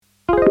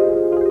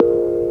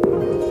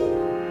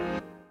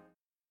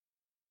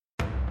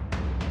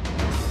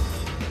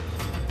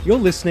You're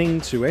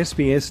listening to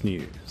SBS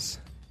News.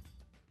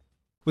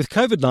 With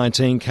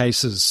COVID-19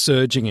 cases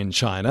surging in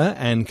China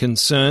and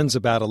concerns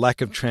about a lack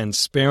of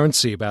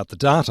transparency about the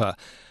data,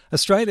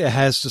 Australia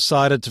has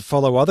decided to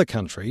follow other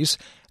countries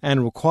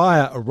and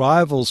require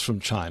arrivals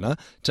from China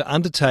to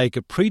undertake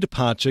a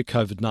pre-departure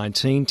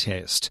COVID-19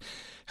 test.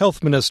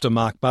 Health Minister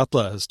Mark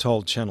Butler has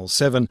told Channel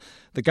 7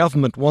 the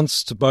government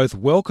wants to both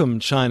welcome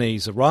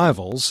Chinese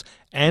arrivals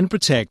and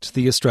protect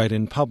the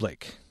Australian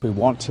public. We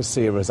want to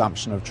see a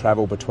resumption of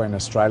travel between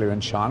Australia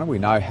and China. We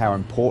know how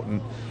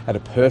important at a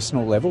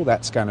personal level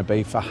that's going to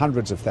be for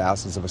hundreds of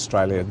thousands of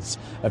Australians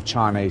of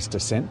Chinese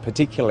descent,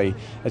 particularly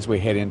as we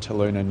head into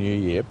Lunar New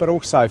Year, but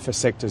also for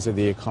sectors of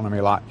the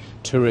economy like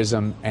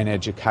tourism and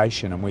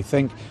education. And we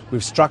think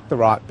we've struck the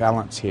right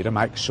balance here to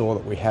make sure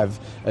that we have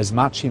as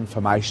much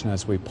information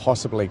as we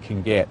possibly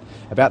can get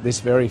about this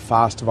very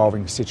fast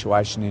evolving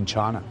situation in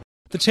China.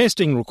 The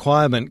testing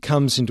requirement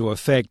comes into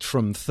effect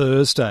from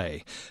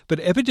Thursday, but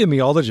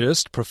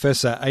epidemiologist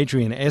Professor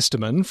Adrian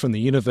Esterman from the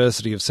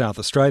University of South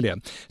Australia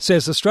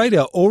says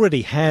Australia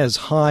already has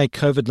high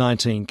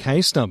COVID-19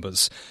 case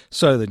numbers,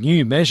 so the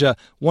new measure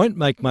won't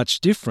make much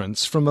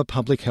difference from a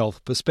public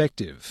health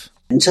perspective.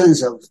 In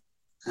terms of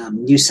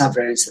new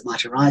subvariants that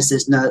might arise,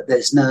 there's no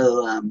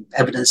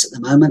evidence at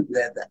the moment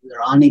that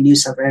there are any new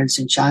subvariants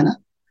in China.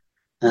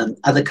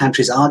 Other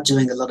countries are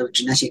doing a lot of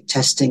genetic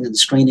testing and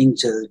screening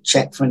to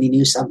check for any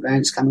new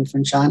subvariants coming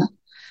from China.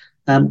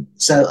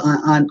 So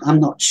I'm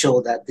not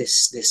sure that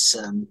this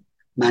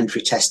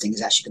mandatory testing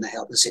is actually going to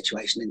help the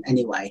situation in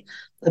any way,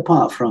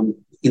 apart from,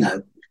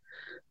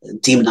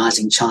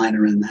 demonising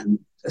China and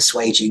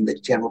assuaging the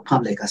general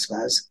public, I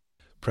suppose.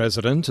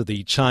 President of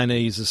the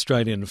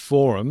Chinese-Australian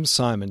Forum,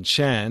 Simon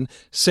Chan,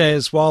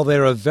 says while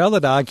there are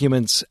valid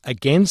arguments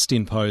against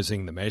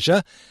imposing the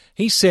measure,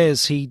 he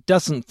says he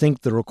doesn't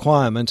think the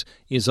requirement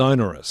is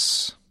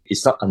onerous.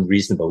 It's not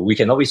unreasonable. We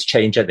can always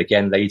change it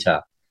again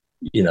later,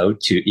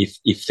 to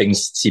if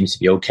things seem to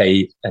be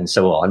okay and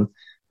so on.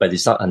 But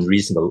it's not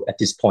unreasonable at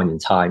this point in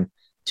time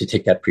to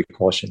take that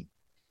precaution.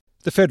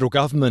 The federal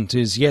government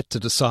is yet to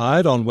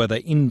decide on whether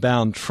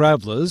inbound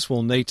travellers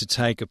will need to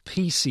take a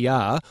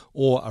PCR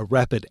or a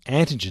rapid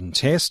antigen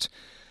test.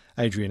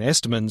 Adrian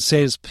Esterman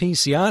says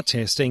PCR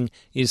testing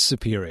is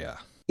superior.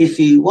 If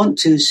you want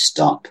to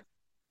stop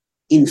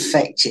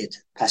infected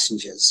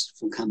passengers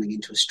from coming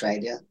into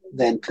Australia,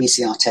 then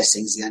PCR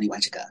testing is the only way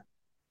to go.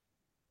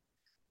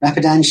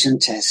 Rapid antigen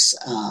tests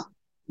are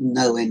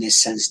nowhere near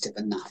sensitive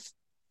enough.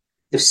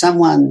 If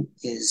someone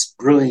is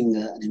brewing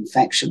an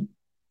infection,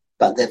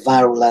 but their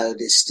viral load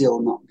is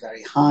still not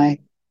very high,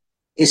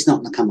 it's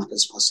not going to come up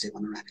as positive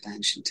on a rapid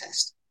antigen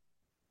test.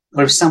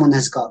 Or if someone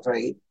has got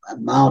a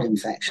mild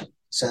infection,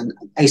 so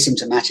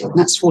asymptomatic, and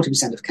that's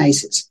 40% of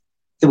cases,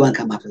 it won't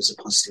come up as a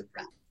positive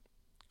round.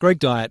 Greg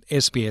Dyett,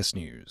 SBS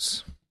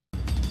News.